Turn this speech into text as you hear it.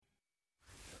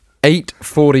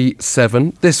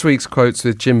8:47. This week's quotes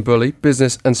with Jim Bully,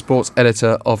 business and sports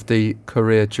editor of the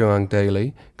Korea JOANG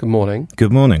Daily. Good morning.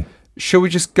 Good morning. Shall we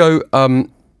just go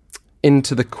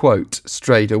into the quote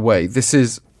straight away? This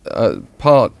is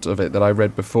part of it that I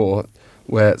read before,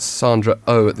 where Sandrah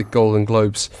Oh at the Golden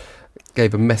Globes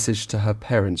gave a message to her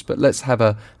parents. But let's have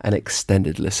an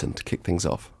extended listen to kick things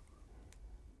off.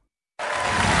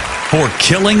 For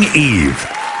Killing Eve,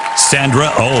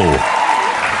 Sandrah Oh.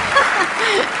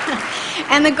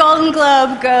 And the Golden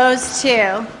Globe goes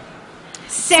to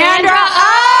Sandrah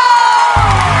Oh!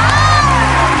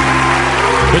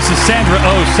 This is Sandrah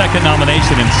Oh's second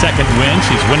nomination and second win.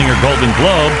 She's winning her Golden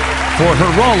Globe for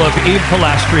her role of Eve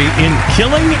Polastri in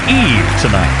Killing Eve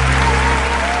tonight.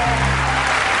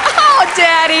 Oh,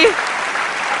 Daddy!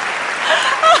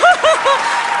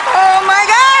 Oh, my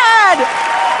God!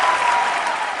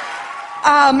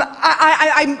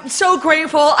 I'm so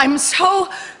grateful. I'm so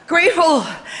grateful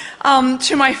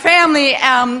to my family,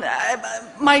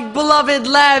 my beloved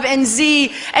Lev and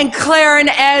Z and Claire and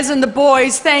Ez and the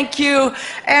boys. Thank you.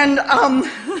 And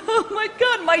oh my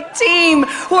God, my team,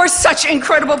 who are such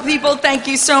incredible people. Thank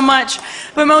you so much.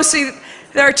 But mostly,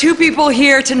 there are two people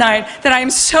here tonight that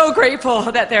I'm so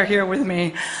grateful that they're here with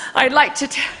me. I'd like to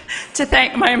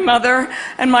thank my mother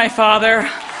and my father.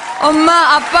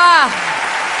 엄마, 아빠,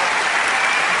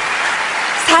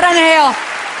 사랑해요.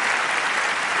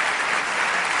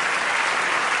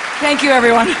 Thank you,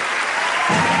 everyone.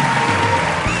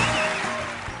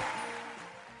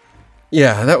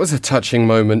 Yeah, that was a touching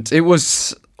moment. It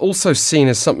was also seen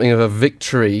as something of a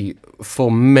victory for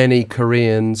many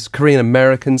Koreans, Korean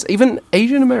Americans, even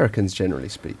Asian Americans, generally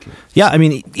speaking. Yeah, I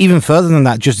mean, even further than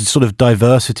that, just sort of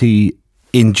diversity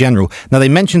in general. Now, they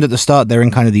mentioned at the start there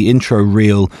in kind of the intro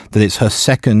reel that it's her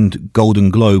second Golden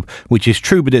Globe, which is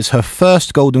true, but it's her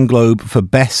first Golden Globe for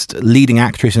Best Leading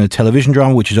Actress in a Television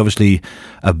Drama, which is obviously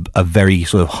a very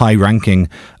sort of high-ranking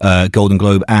Golden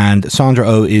Globe. And Sandrah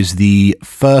Oh is the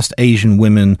first Asian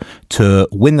woman to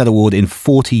win that award in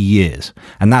 40 years.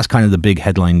 And that's kind of the big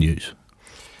headline news.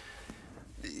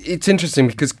 It's interesting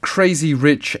because Crazy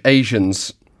Rich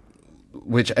Asians,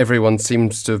 which everyone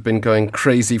seems to have been going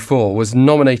crazy for, was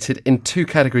nominated in two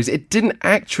categories. It didn't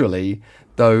actually,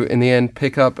 though, in the end,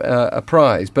 pick up a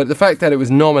prize. But the fact that it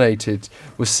was nominated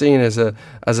was seen as a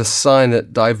sign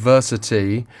that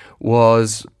diversity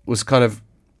was kind of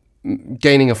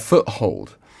gaining a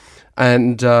foothold.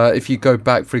 And if you go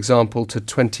back, for example, to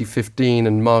 2015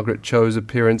 and Margaret Cho's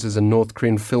appearance as a North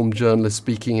Korean film journalist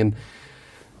speaking in,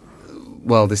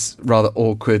 well, this rather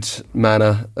awkward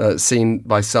manner, seen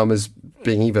by some as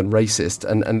being even racist,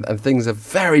 and things are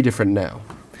very different now.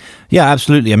 Yeah,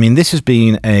 absolutely. I mean, this has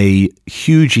been a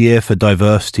huge year for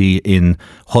diversity in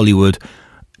Hollywood.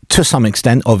 To some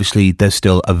extent, obviously, there's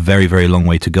still a very, very long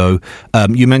way to go.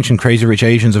 You mentioned Crazy Rich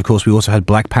Asians. Of course, we also had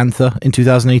Black Panther in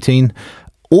 2018.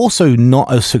 Also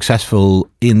not as successful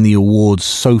in the awards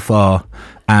so far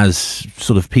as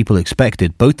sort of people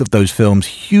expected. Both of those films,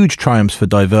 huge triumphs for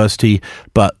diversity,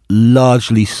 but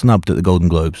largely snubbed at the Golden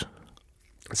Globes.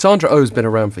 Sandrah Oh's been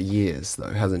around for years,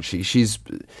 though, hasn't she? She's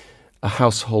a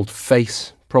household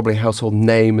face, probably a household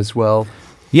name as well.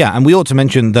 Yeah, and we ought to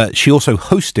mention that she also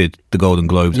hosted the Golden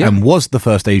Globes and was the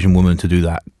first Asian woman to do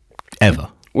that ever.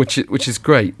 Which is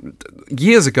great.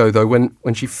 Years ago, though,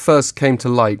 when she first came to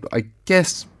light, I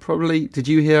guess probably, did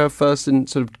you hear her first in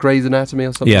sort of Grey's Anatomy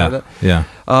or something like that? Yeah.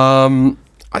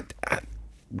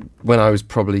 When I was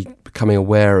probably becoming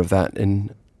aware of that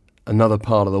in another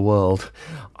part of the world,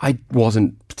 I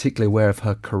wasn't particularly aware of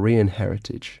her Korean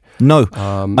heritage. No,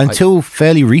 until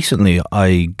fairly recently,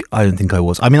 I don't think I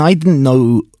was. I mean, I didn't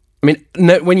know. I mean,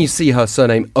 when you see her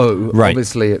surname Oh, right.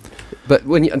 Obviously, but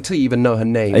until you even know her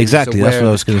name, exactly, that's what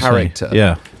I was going to say.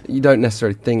 Yeah, you don't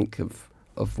necessarily think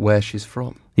of where she's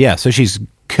from. Yeah, so she's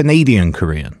Canadian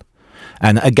Korean.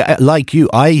 And like you,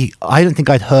 I don't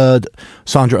think I'd heard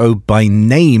Sandrah Oh by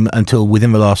name until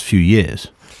within the last few years.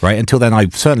 Right? Until then, I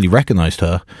certainly recognized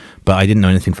her, but I didn't know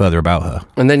anything further about her.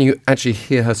 And then you actually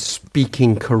hear her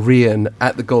speaking Korean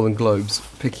at the Golden Globes,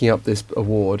 picking up this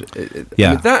award. Yeah.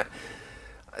 I mean, that...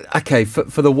 Okay,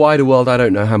 for the wider world, I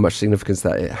don't know how much significance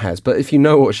that it has. But if you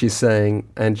know what she's saying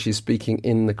and she's speaking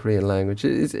in the Korean language,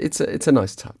 it's a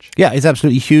nice touch. Yeah, it's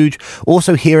absolutely huge.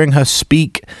 Also, hearing her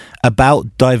speak about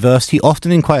diversity,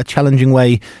 often in quite a challenging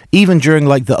way, even during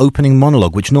like the opening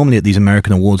monologue, which normally at these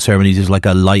American award ceremonies is like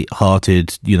a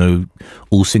light-hearted,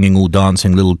 all singing, all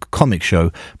dancing little comic show.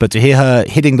 But to hear her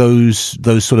hitting those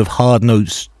sort of hard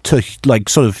notes to like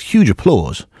sort of huge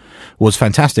applause was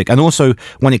fantastic. And also,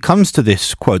 when it comes to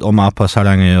this quote, 엄마 아빠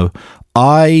사랑해요,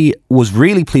 I was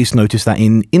really pleased to notice that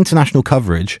in international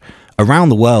coverage around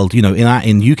the world,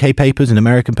 in UK papers, in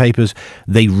American papers,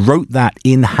 they wrote that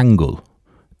in Hangul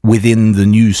within the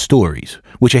news stories,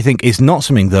 which I think is not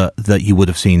something that you would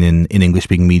have seen in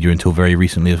English-speaking media until very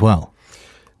recently as well.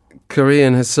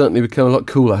 Korean has certainly become a lot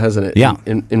cooler, hasn't it? Yeah.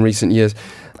 In recent years.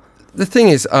 The thing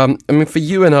is, for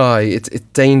you and I, it's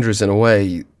dangerous in a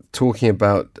way talking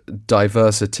about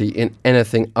diversity in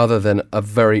anything other than a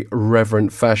very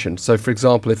reverent fashion. So, for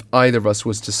example, if either of us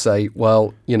was to say,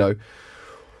 well,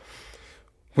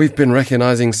 we've been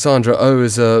recognising Sandrah Oh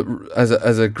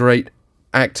as a great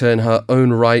actor in her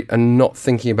own right and not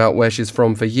thinking about where she's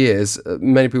from for years,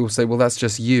 many people say, well, that's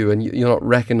just you, and you're not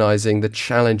recognising the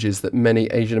challenges that many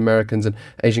Asian Americans and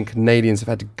Asian Canadians have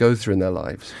had to go through in their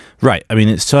lives. Right. I mean,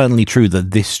 it's certainly true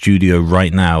that this studio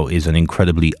right now is an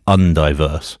incredibly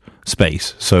undiverse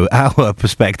space. So our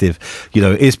perspective,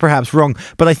 is perhaps wrong.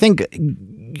 But I think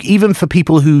even for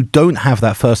people who don't have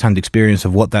that first-hand experience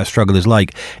of what that struggle is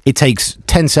like, it takes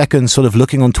 10 seconds sort of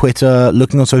looking on Twitter,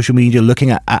 looking on social media, looking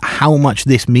at how much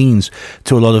this means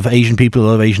to a lot of Asian people, a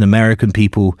lot of Asian American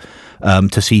people,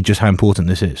 to see just how important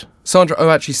this is. Sandrah Oh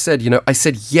actually said, I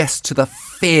said yes to the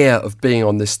fear of being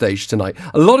on this stage tonight.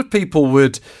 A lot of people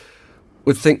would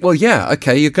think, well, yeah,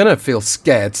 okay, you're going to feel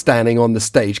scared standing on the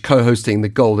stage co-hosting the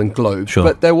Golden Globe. Sure.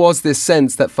 But there was this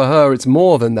sense that for her, it's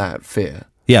more than that fear.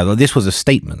 Yeah, this was a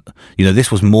statement.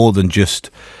 This was more than just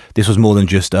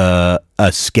a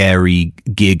scary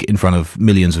gig in front of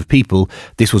millions of people.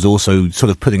 This was also sort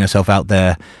of putting herself out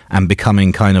there and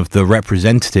becoming kind of the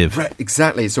representative.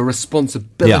 Exactly, it's a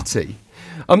responsibility.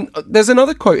 Yeah. There's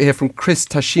another quote here from Chris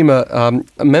Tashima,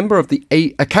 a member of the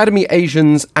Academy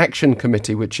Asians Action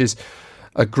Committee, which is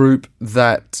a group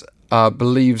that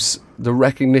believes the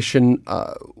recognition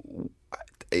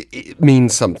it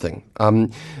means something.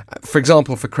 For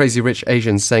example, for Crazy Rich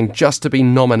Asians, saying just to be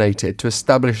nominated, to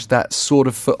establish that sort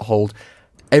of foothold,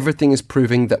 everything is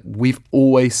proving that we've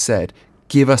always said,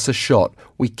 give us a shot.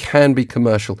 We can be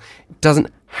commercial. It doesn't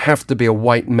have to be a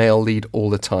white male lead all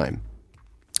the time.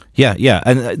 Yeah.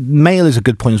 And male is a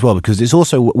good point as well, because it's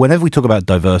also, whenever we talk about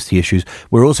diversity issues,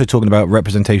 we're also talking about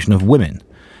representation of women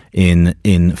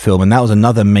in film. And that was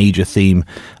another major theme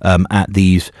at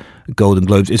these Golden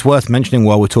Globes. It's worth mentioning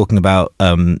while we're talking about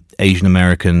Asian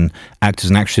American actors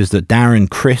and actresses that Darren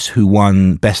Criss, who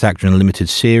won Best Actor in a Limited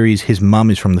Series, his mum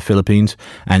is from the Philippines,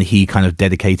 and he kind of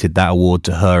dedicated that award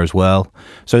to her as well.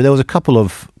 So there was a couple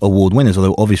of award winners,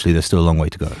 although obviously there's still a long way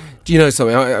to go. Do you know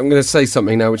something? I'm going to say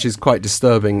something now which is quite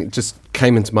disturbing. It just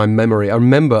came into my memory. I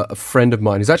remember a friend of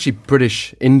mine who's actually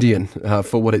British Indian,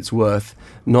 for what it's worth,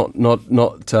 not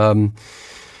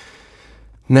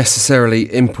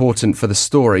necessarily important for the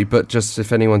story, but just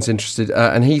if anyone's interested.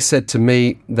 And he said to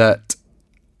me that,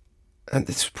 and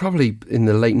this was probably in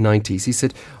the late 90s, he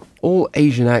said, all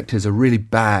Asian actors are really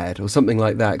bad, or something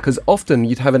like that. Because often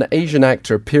you'd have an Asian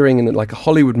actor appearing in like a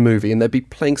Hollywood movie, and they'd be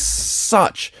playing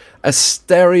such a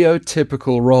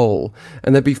stereotypical role,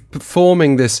 and they'd be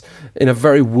performing this in a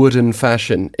very wooden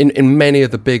fashion in many of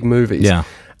the big movies. Yeah.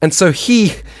 And so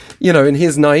he, in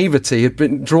his naivety, had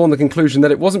been drawn the conclusion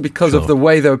that it wasn't because of the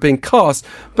way they were being cast,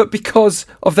 but because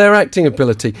of their acting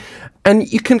ability.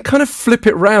 And you can kind of flip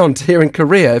it round here in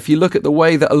Korea. If you look at the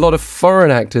way that a lot of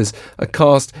foreign actors are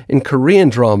cast in Korean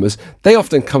dramas, they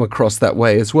often come across that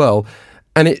way as well.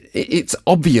 And it's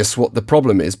obvious what the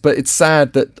problem is, but it's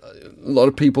sad that a lot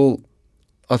of people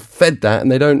are fed that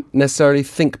and they don't necessarily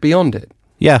think beyond it.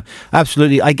 Yeah,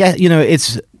 absolutely. I guess,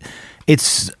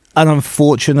 it's an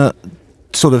unfortunate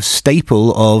sort of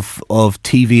staple of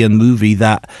TV and movie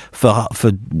that for I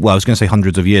was going to say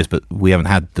hundreds of years, but we haven't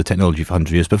had the technology for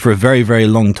hundreds of years, but for a very, very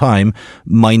long time,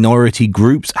 minority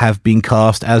groups have been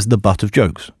cast as the butt of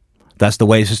jokes. That's the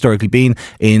way it's historically been.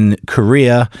 In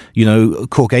Korea,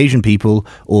 Caucasian people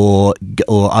or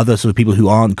other sort of people who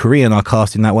aren't Korean are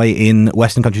cast in that way. In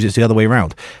Western countries, it's the other way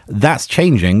around. That's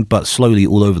changing, but slowly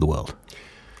all over the world.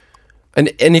 And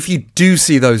if you do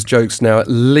see those jokes now, at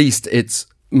least it's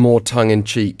more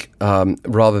tongue-in-cheek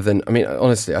rather than...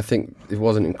 honestly, I think it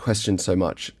wasn't in question so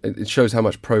much. It shows how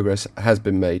much progress has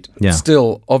been made. Yeah.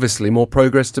 Still, obviously, more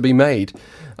progress to be made.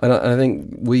 And I think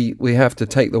we have to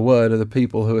take the word of the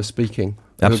people who are speaking,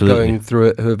 Absolutely. Who are going through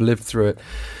it, who have lived through it,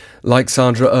 like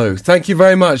Sandrah Oh. Thank you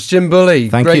very much, Jim Bully.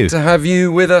 Thank Great you. to have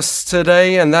you with us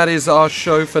today, and that is our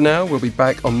show for now. We'll be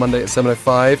back on Monday at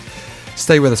 7:05.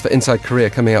 Stay with us for Inside Korea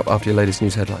coming up after your latest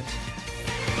news headlines.